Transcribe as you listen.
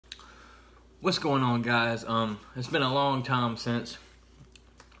What's going on, guys? It's been a long time since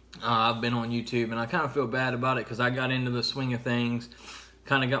I've been on YouTube, and I kind of feel bad about it because I got into the swing of things,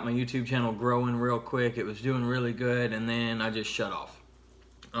 kind of got my YouTube channel growing real quick. It was doing really good, and then I just shut off.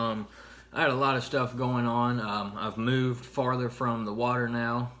 I had a lot of stuff going on. I've moved farther from the water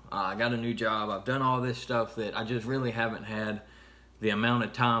now. I got a new job. I've done all this stuff that I just really haven't had the amount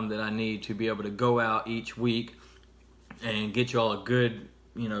of time that I need to be able to go out each week and get y'all a good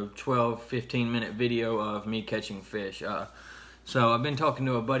 12-15 minute video of me catching fish. So I've been talking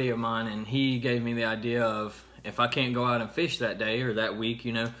to a buddy of mine, and he gave me the idea of, if I can't go out and fish that day or that week,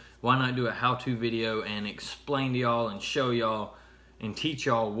 why not do a how-to video and explain to y'all and show y'all and teach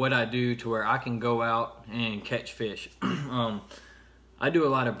y'all what I do to where I can go out and catch fish. I do a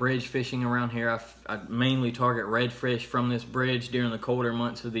lot of bridge fishing around here. I mainly target redfish from this bridge during the colder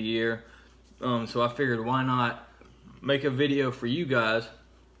months of the year. So I figured, why not make a video for you guys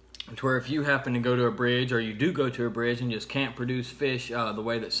to where if you happen to go to a bridge, or you do go to a bridge and just can't produce fish the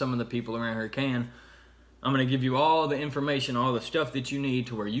way that some of the people around here can, I'm going to give you all the information, all the stuff that you need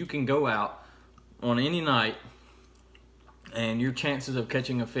to where you can go out on any night and your chances of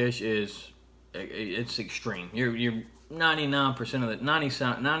catching a fish it's extreme. You're 90% of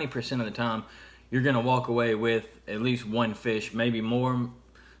the time you're going to walk away with at least one fish, maybe more.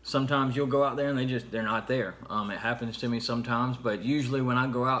 Sometimes you'll go out there and they're not there. It happens to me sometimes, but usually when I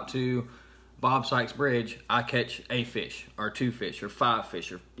go out to Bob Sykes Bridge, I catch a fish or two fish or five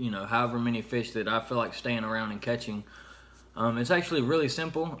fish, or however many fish that I feel like staying around and catching. It's actually really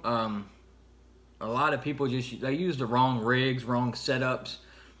simple. A lot of people they use the wrong rigs, wrong setups.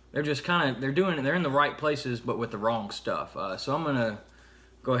 They're just they're in the right places but with the wrong stuff. So I'm gonna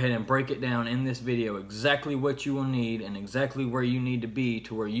go ahead and break it down in this video exactly what you will need and exactly where you need to be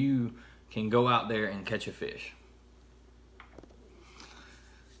to where you can go out there and catch a fish.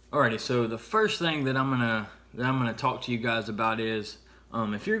 Alrighty, so the first thing that I'm gonna talk to you guys about is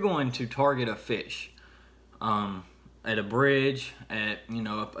if you're going to target a fish at a bridge,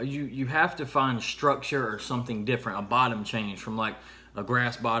 you have to find structure or something different, a bottom change from like a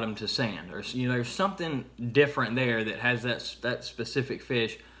grass bottom to sand, or there's something different there that has that specific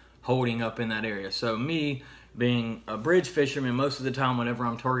fish holding up in that area. So me being a bridge fisherman, most of the time whenever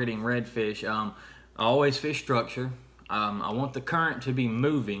I'm targeting redfish, I always fish structure. I want the current to be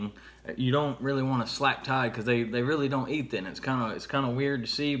moving. You don't really want a slack tide because they really don't eat then. It's kind of weird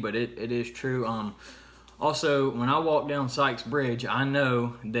to see, but it is true. Also, when I walk down Sykes Bridge, I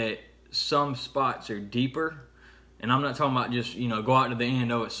know that some spots are deeper. And I'm not talking about just, go out to the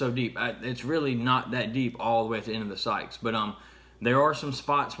end, oh, it's so deep. It's really not that deep all the way at the end of the Sykes. But there are some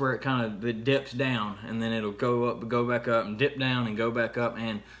spots where it dips down, and then it'll go up, go back up, and dip down and go back up.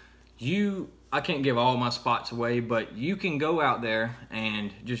 And I can't give all my spots away, but you can go out there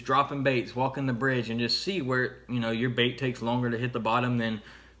and just dropping baits, walking the bridge, and just see where, your bait takes longer to hit the bottom than,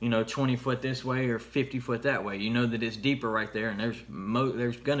 20 foot this way or 50 foot that way. You know that it's deeper right there, and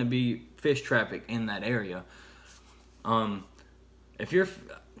there's going to be fish traffic in that area. When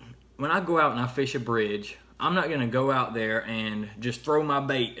I go out and I fish a bridge, I'm not going to go out there and just throw my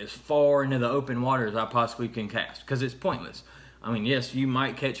bait as far into the open water as I possibly can cast, because it's pointless. I mean, yes, you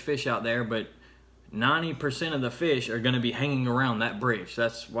might catch fish out there, but 90% of the fish are going to be hanging around that bridge.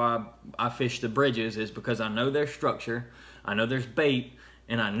 That's why I fish the bridges, is because I know there's structure, I know there's bait,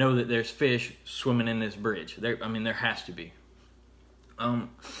 and I know that there's fish swimming in this bridge. There has to be.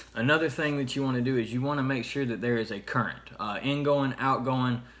 Another thing that you want to do is you want to make sure that there is a current. Ingoing,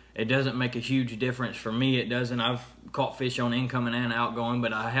 outgoing, it doesn't make a huge difference. For me, it doesn't. I've caught fish on incoming and outgoing,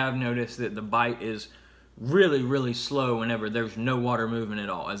 but I have noticed that the bite is really, really slow whenever there's no water moving at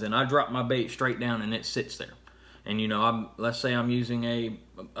all. As in, I drop my bait straight down and it sits there. And let's say I'm using a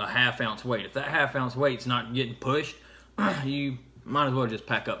half-ounce weight. If that half-ounce weight's not getting pushed, you might as well just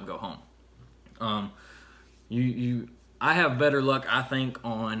pack up and go home. I have better luck, I think,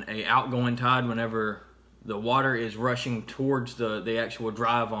 on a outgoing tide whenever the water is rushing towards the actual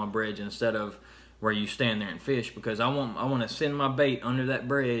drive-on bridge instead of where you stand there and fish, because I want to send my bait under that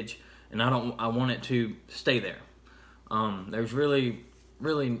bridge, and I want it to stay there. There's really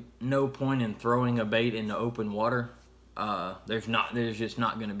no point in throwing a bait into open water. There's just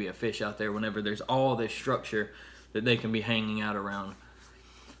not going to be a fish out there whenever there's all this structure that they can be hanging out around.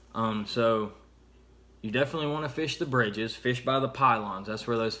 So you definitely want to fish the bridges, fish by the pylons. That's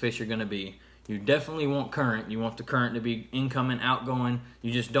where those fish are going to be. You definitely want current. You want the current to be incoming, outgoing.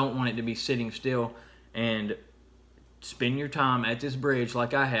 You just don't want it to be sitting still. And spend your time at this bridge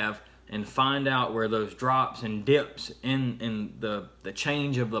like I have and find out where those drops and dips in the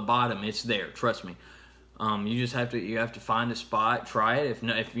change of the bottom. It's there, trust me. You just have to find a spot, try it.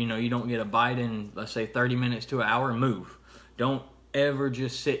 If you know you don't get a bite in, let's say 30 minutes to an hour, move. Don't ever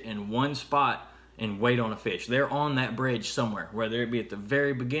just sit in one spot and wait on a fish. They're on that bridge somewhere, whether it be at the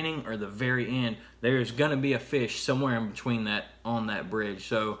very beginning or the very end. There's gonna be a fish somewhere in between that, on that bridge.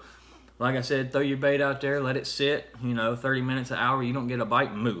 So like I said, throw your bait out there, let it sit, you know, 30 minutes, an hour, you don't get a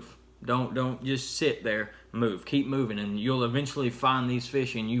bite, move. Don't just sit there, move. Keep moving, and you'll eventually find these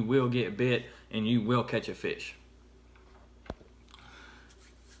fish, and you will get bit, and you will catch a fish.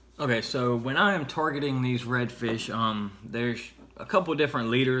 Okay, so when I am targeting these redfish, there's a couple different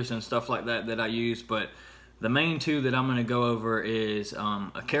leaders and stuff like that that I use, but the main two that I'm going to go over is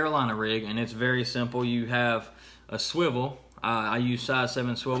a Carolina rig, and it's very simple. You have a swivel. I use size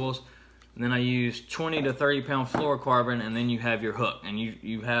 7 swivels, and then I use 20 to 30 pound fluorocarbon, and then you have your hook, and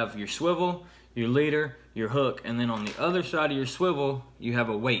you have your swivel, your leader, your hook, and then on the other side of your swivel you have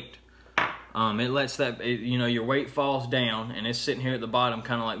a weight. It lets that, you know, your weight falls down, and it's sitting here at the bottom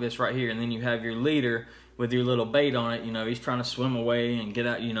kind of like this right here, and then you have your leader with your little bait on it. You know, he's trying to swim away and get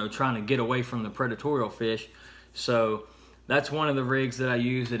out, you know, trying to get away from the predatorial fish. So that's one of the rigs that I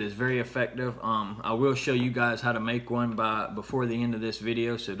use. It is very effective. I will show you guys how to make one before the end of this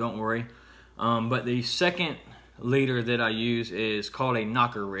video, so don't worry. But the second leader that I use is called a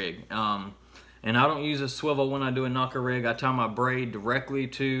knocker rig. And I don't use a swivel when I do a knocker rig. I tie my braid directly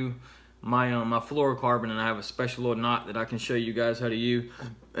to my my fluorocarbon, and I have a special little knot that I can show you guys how to use.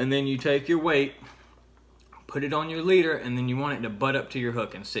 And then you take your weight, put it on your leader, and then you want it to butt up to your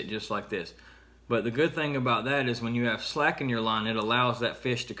hook and sit just like this. But the good thing about that is when you have slack in your line, it allows that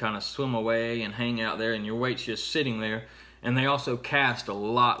fish to kind of swim away and hang out there, and your weight's just sitting there. And they also cast a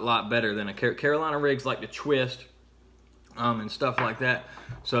lot better than a Carolina rigs like to twist and stuff like that.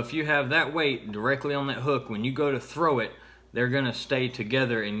 So if you have that weight directly on that hook, when you go to throw it, they're gonna stay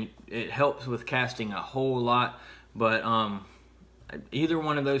together, and it helps with casting a whole lot. But either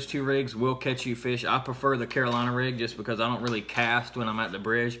one of those two rigs will catch you fish. I prefer the Carolina rig just because I don't really cast when I'm at the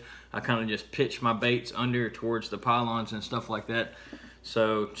bridge. I kind of just pitch my baits under towards the pylons and stuff like that.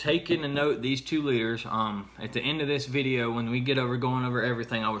 So taking a note, these two leaders, at the end of this video, when we get over going over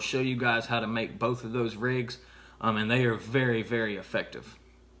everything, I will show you guys how to make both of those rigs, and they are very effective.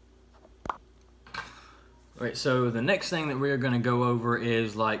 Alright, so the next thing that we're going to go over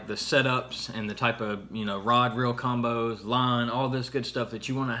is like the setups and the type of, you know, rod reel combos, line, all this good stuff that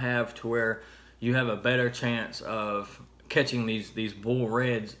you want to have to where you have a better chance of catching these bull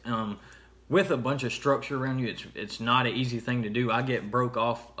reds. With a bunch of structure around you, it's not an easy thing to do. I get broke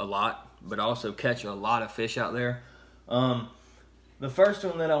off a lot, but also catch a lot of fish out there. The first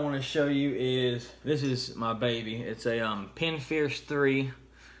one that I want to show you is, this is my baby. It's a Pinfierce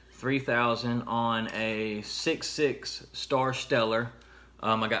 3000 on a 6.6 Star Stellar.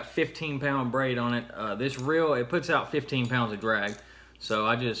 I got 15 pound braid on it. This reel, it puts out 15 pounds of drag. So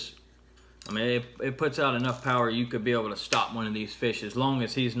I mean, it puts out enough power you could be able to stop one of these fish as long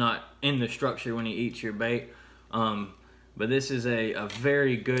as he's not in the structure when he eats your bait. But this is a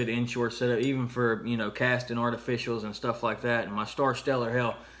very good inshore setup, even for, you know, casting artificials and stuff like that. And my Star Stellar,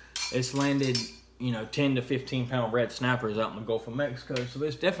 hell, it's landed, you know, 10 to 15 pound red snappers out in the Gulf of Mexico. So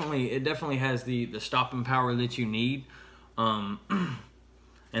this definitely has the stopping power that you need. And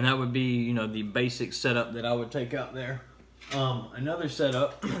that would be, you know, the basic setup that I would take out there. Another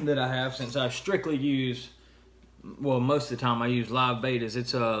setup that I have, since I strictly use, well, most of the time I use live bait, is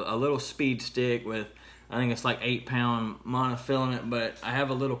it's a little speed stick with, I think it's like 8 pound monofilament, but I have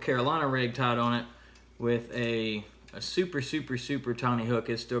a little Carolina rig tied on it with a super tiny hook.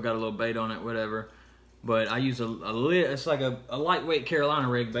 It's still got a little bait on it, whatever. But I use it's like a lightweight Carolina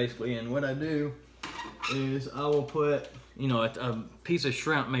rig basically, and what I do is I will put, you know, a piece of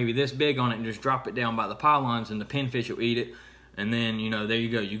shrimp maybe this big on it and just drop it down by the pylons, and the pinfish will eat it. And then, you know, there you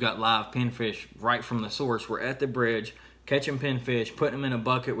go. You got live pinfish right from the source. We're at the bridge catching pinfish, putting them in a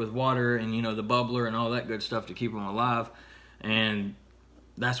bucket with water and, you know, the bubbler and all that good stuff to keep them alive. And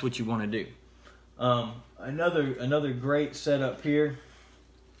that's what you want to do. Another great setup here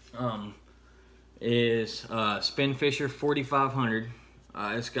is Spinfisher 4500.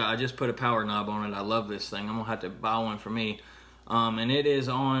 I just put a power knob on it. I love this thing. I'm gonna have to buy one for me. And it is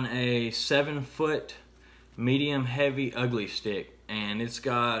on a 7-foot medium heavy ugly stick, and it's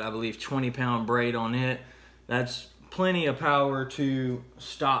got, I believe, 20 pound braid on it. That's plenty of power to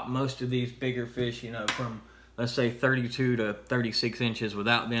stop most of these bigger fish, you know, from, let's say, 32 to 36 inches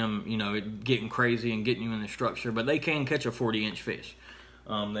without them, you know, getting crazy and getting you in the structure. But they can catch a 40-inch fish.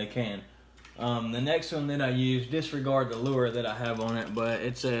 They can. The next one that I use, disregard the lure that I have on it, but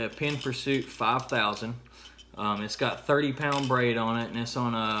it's a Pin Pursuit 5000. It's got 30 pound braid on it, and it's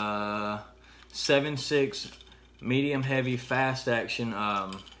on a 7.6 medium heavy fast action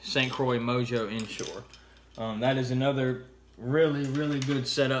St. Croix Mojo inshore. That is another really good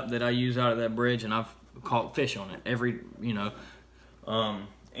setup that I use out of that bridge, and I've caught fish on it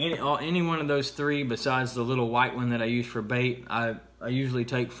any one of those three besides the little white one that I use for bait. I usually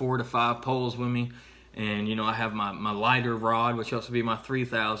take 4 to 5 poles with me, and I have my lighter rod, which helps to be my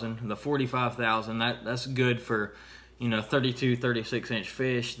 3,000, the 45,000. That's good for 32, 36 inch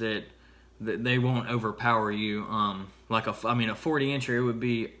fish that they won't overpower you. Like a 40 incher, it would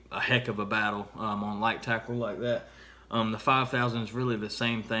be a heck of a battle on light tackle like that. The 5,000 is really the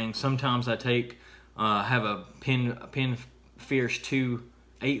same thing. Sometimes I have a Pin Fierce 2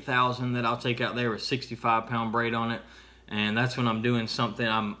 8,000 that I'll take out there with 65-pound braid on it, and that's when I'm doing something.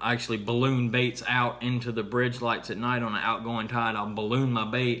 I'm actually balloon baits out into the bridge lights at night on an outgoing tide. I'll balloon my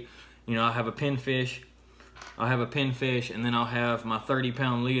bait. I have a pinfish, and then I'll have my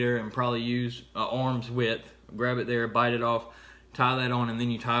 30-pound leader and probably use an arm's width. Grab it there, bite it off, tie that on, and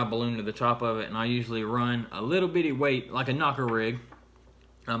then you tie a balloon to the top of it. And I usually run a little bitty weight, like a knocker rig.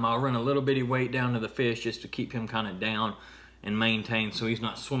 I'll run a little bitty weight down to the fish just to keep him kind of down and maintain, so he's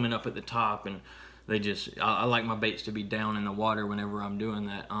not swimming up at the top. And I like my baits to be down in the water whenever I'm doing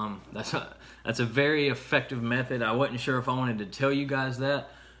that. That's a very effective method. I wasn't sure if I wanted to tell you guys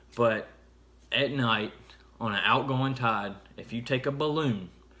that, but at night on an outgoing tide, if you take a balloon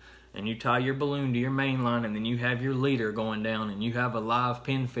and you tie your balloon to your main line, and then you have your leader going down, and you have a live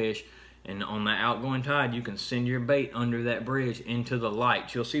pinfish, and on that outgoing tide you can send your bait under that bridge into the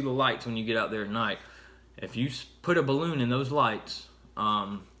lights. You'll see the lights when you get out there at night. If you put a balloon in those lights,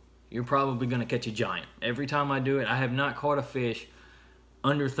 you're probably going to catch a giant. Every time I do it, I have not caught a fish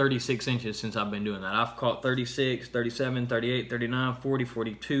under 36 inches since I've been doing that. I've caught 36, 37, 38, 39, 40,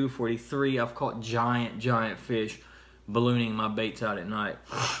 42, 43. I've caught giant fish ballooning my baits out at night.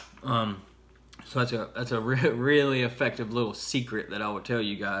 So that's a really effective little secret that I will tell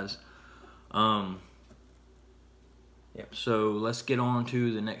you guys. So let's get on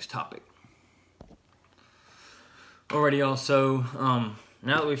to the next topic. Alrighty, y'all. So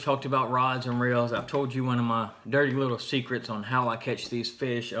now that we've talked about rods and reels, I've told you one of my dirty little secrets on how I catch these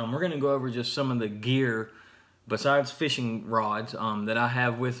fish. We're going to go over just some of the gear besides fishing rods that I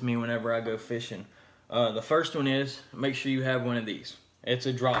have with me whenever I go fishing. The first one is, make sure you have one of these. It's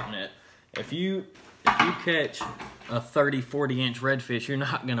a drop net. If you catch a 30, 40 inch redfish, you're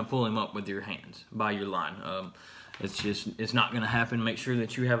not going to pull him up with your hands by your line. It's not going to happen. Make sure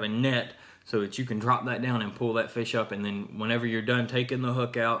that you have a net so that you can drop that down and pull that fish up, and then whenever you're done taking the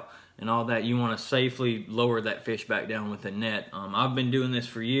hook out and all that, you want to safely lower that fish back down with the net. I've been doing this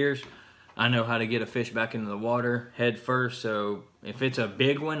for years. I know how to get a fish back into the water head first, so if it's a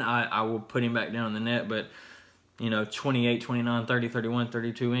big one, I will put him back down in the net. But 28, 29, 30, 31,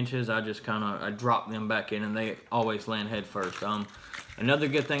 32 inches, I just I drop them back in, and they always land head first. Another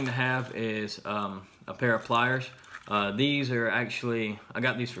good thing to have is a pair of pliers. These are actually, I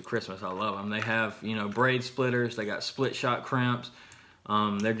got these for Christmas. I love them. They have, braid splitters. They got split shot crimps.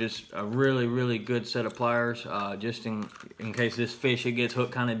 They're just a really good set of pliers. Just in case this fish, it gets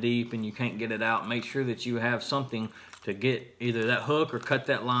hooked kind of deep and you can't get it out, make sure that you have something to get either that hook or cut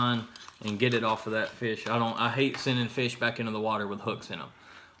that line and get it off of that fish. I hate sending fish back into the water with hooks in them.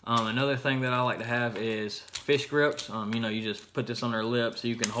 Another thing that I like to have is fish grips. You just put this on their lips so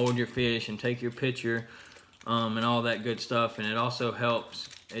you can hold your fish and take your picture. And all that good stuff, and it also helps.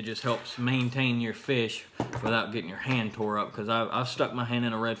 It just helps maintain your fish without getting your hand tore up. Because I've stuck my hand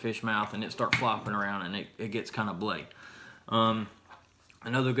in a redfish mouth and it starts flopping around and it gets kind of bloody.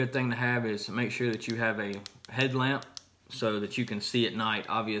 Another good thing to have is to make sure that you have a headlamp so that you can see at night.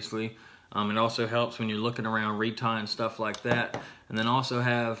 Obviously, it also helps when you're looking around retying stuff like that. And then also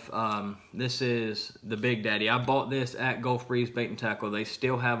have this is the Big Daddy. I bought this at Gulf Breeze Bait and Tackle. They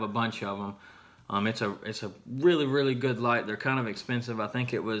still have a bunch of them. It's a really good light. They're kind of expensive. I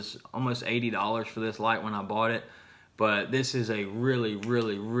think it was almost $80 for this light when I bought it. But this is a really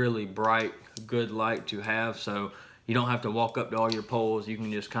bright, good light to have. So you don't have to walk up to all your poles. You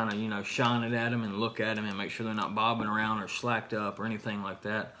can just kind of, shine it at them and look at them and make sure they're not bobbing around or slacked up or anything like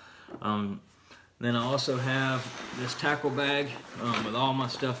that. Then I also have this tackle bag with all my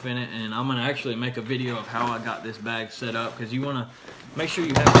stuff in it, and I'm going to actually make a video of how I got this bag set up, because you want to make sure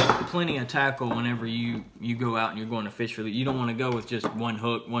you have plenty of tackle whenever you go out and you're going to fish for it. You don't want to go with just one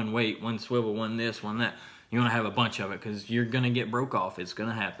hook, one weight, one swivel, one this, one that. You want to have a bunch of it because you're going to get broke off. It's going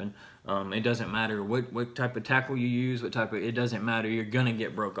to happen. It doesn't matter what type of tackle you use, it doesn't matter. You're going to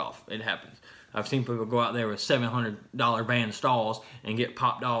get broke off. It happens. I've seen people go out there with $700 band stalls and get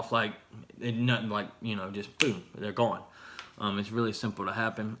popped off like nothing, just boom, they're gone. It's really simple to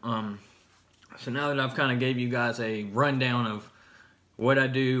happen. So now that I've kind of gave you guys a rundown of what I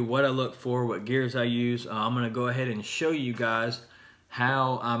do, what I look for, what gears I use, I'm going to go ahead and show you guys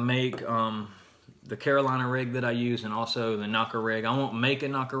how I make the Carolina rig that I use, and also the knocker rig. I won't make a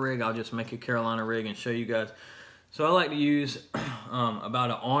knocker rig, I'll just make a Carolina rig and show you guys. So I like to use about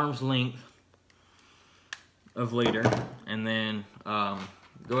an arm's length of leader, and then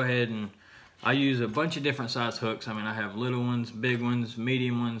go ahead and I use a bunch of different size hooks. I mean, I have little ones, big ones,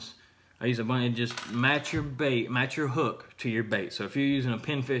 medium ones. I use a bunch, and just match your bait, match your hook to your bait. So if you're using a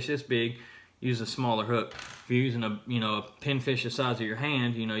pinfish this big, use a smaller hook. If you're using a pinfish the size of your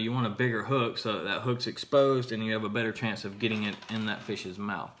hand, you want a bigger hook so that hook's exposed and you have a better chance of getting it in that fish's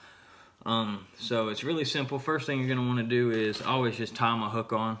mouth. So it's really simple. First thing you're gonna want to do is always just tie my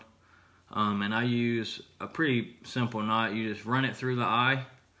hook on. And I use a pretty simple knot. You just run it through the eye,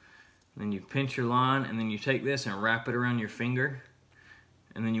 then you pinch your line, and then you take this and wrap it around your finger.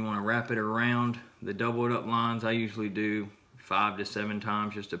 And then you want to wrap it around the doubled up lines. I usually do 5 to 7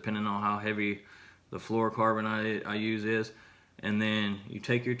 times, just depending on how heavy the fluorocarbon I use is. And then you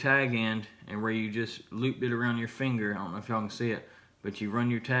take your tag end, and where you just looped it around your finger, I don't know if y'all can see it, but you run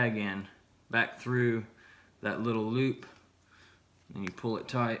your tag end back through that little loop, and you pull it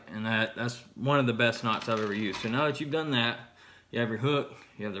tight, and that's one of the best knots I've ever used. So now that you've done that, you have your hook,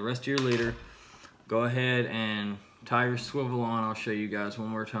 you have the rest of your leader, go ahead and tie your swivel on. I'll show you guys one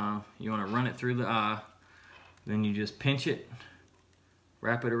more time. You want to run it through the eye, then you just pinch it,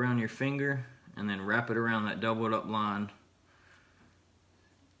 wrap it around your finger, and then wrap it around that doubled up line,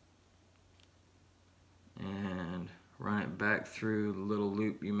 and run it back through the little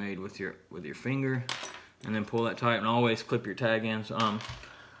loop you made with your finger, and then pull that tight, and always clip your tag ends.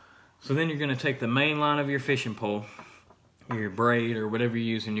 So then you're going to take the main line of your fishing pole, your braid or whatever you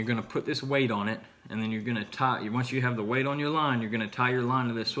use, and you're going to put this weight on it, and then you're going to tie. Once you have the weight on your line, you're going to tie your line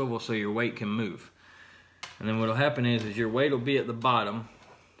to this swivel so your weight can move. And then what will happen is your weight will be at the bottom,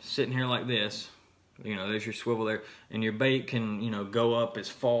 sitting here like this. There's your swivel there, and your bait can go up as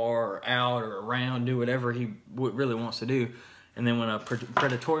far or out or around, do whatever he really wants to do. And then when a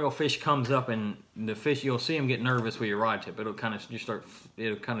predatorial fish comes up, and the fish, you'll see him get nervous with your rod tip. It'll kind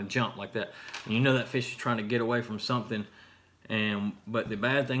of jump like that, and that fish is trying to get away from something. But the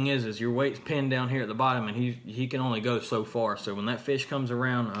bad thing is your weight's pinned down here at the bottom, and he can only go so far. So when that fish comes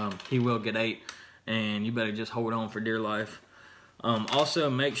around, he will get ate, and you better just hold on for dear life. Also,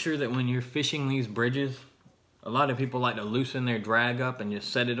 make sure that when you're fishing these bridges, a lot of people like to loosen their drag up and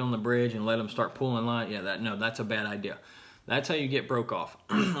just set it on the bridge and let them start pulling line. Yeah, that's a bad idea. That's how you get broke off.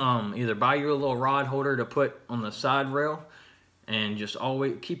 Either buy your little rod holder to put on the side rail, and just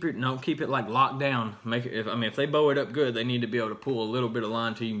always keep it like locked down. If they bow it up good, they need to be able to pull a little bit of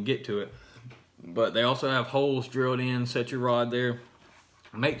line till you can get to it. But they also have holes drilled in. Set your rod there.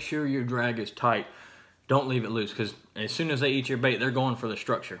 Make sure your drag is tight. Don't leave it loose, because as soon as they eat your bait, they're going for the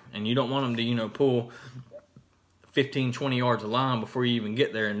structure, and you don't want them to pull 15, 20 yards of line before you even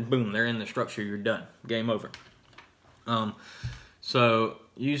get there, and boom, they're in the structure. You're done. Game over. So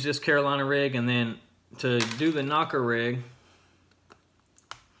use this Carolina rig, and then to do the knocker rig,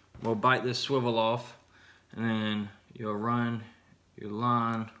 we'll bite this swivel off, and then you'll run your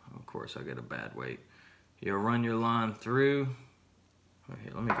line. Of course, I got a bad weight. You'll run your line through.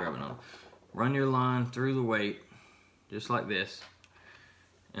 Okay, let me grab another. Run your line through the weight, just like this,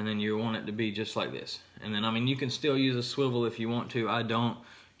 and then you want it to be just like this. And then, you can still use a swivel if you want to. I don't,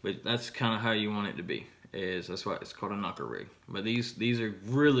 but that's kind of how you want it to be. That's why it's called a knocker rig. But these are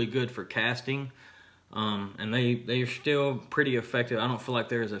really good for casting, and they are still pretty effective. I don't feel like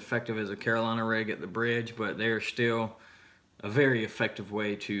they're as effective as a Carolina rig at the bridge, but they're still a very effective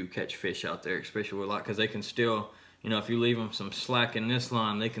way to catch fish out there, especially with because they can still, if you leave them some slack in this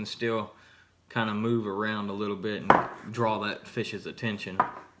line, they can still kind of move around a little bit and draw that fish's attention.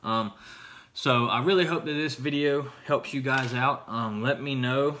 So I really hope that this video helps you guys out. Let me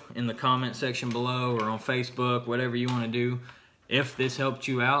know in the comment section below or on Facebook, whatever you want to do, if this helped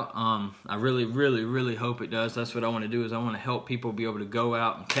you out. I really, really, really hope it does. That's what I want to do, is I want to help people be able to go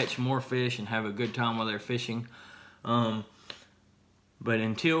out and catch more fish and have a good time while they're fishing. But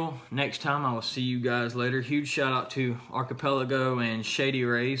until next time, I will see you guys later. Huge shout out to Archipelago and Shady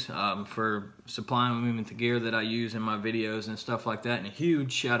Rays for supplying me with the gear that I use in my videos and stuff like that. And a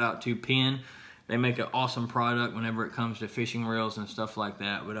huge shout out to Penn. They make an awesome product whenever it comes to fishing reels and stuff like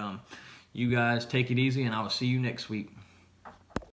that. But you guys take it easy, and I will see you next week.